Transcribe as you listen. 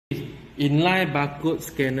inline barcode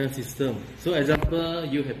scanner system. So example,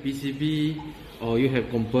 you have PCB or you have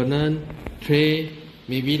component tray,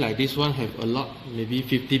 maybe like this one have a lot, maybe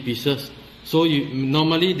 50 pieces. So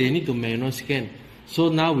normally they need to manual scan. So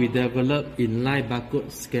now we develop inline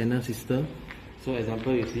barcode scanner system. So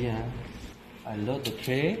example, you see, I load the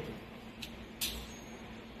tray.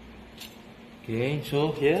 Okay,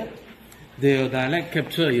 so here the direct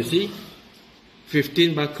capture, you see,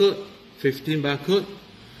 15 barcode, 15 barcode,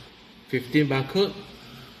 15 barcode,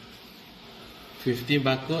 15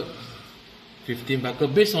 barcode, 15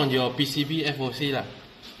 barcode, based on your PCB FOC lah.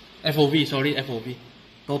 FOV, sorry, FOV.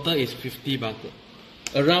 Total is 50 barcode.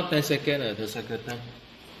 Around 10 seconds the cycle time.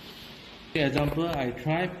 Example, I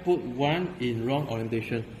try put one in wrong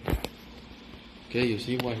orientation. Okay, you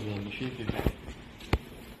see what is the machine feedback.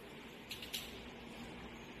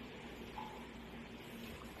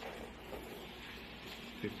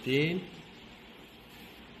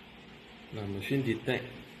 Now machine detect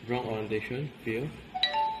wrong orientation, fail.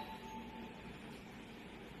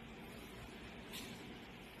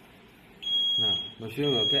 Now machine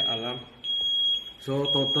will get alarm. So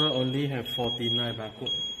total only have 49 barcode.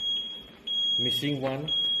 Missing one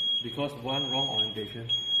because one wrong orientation.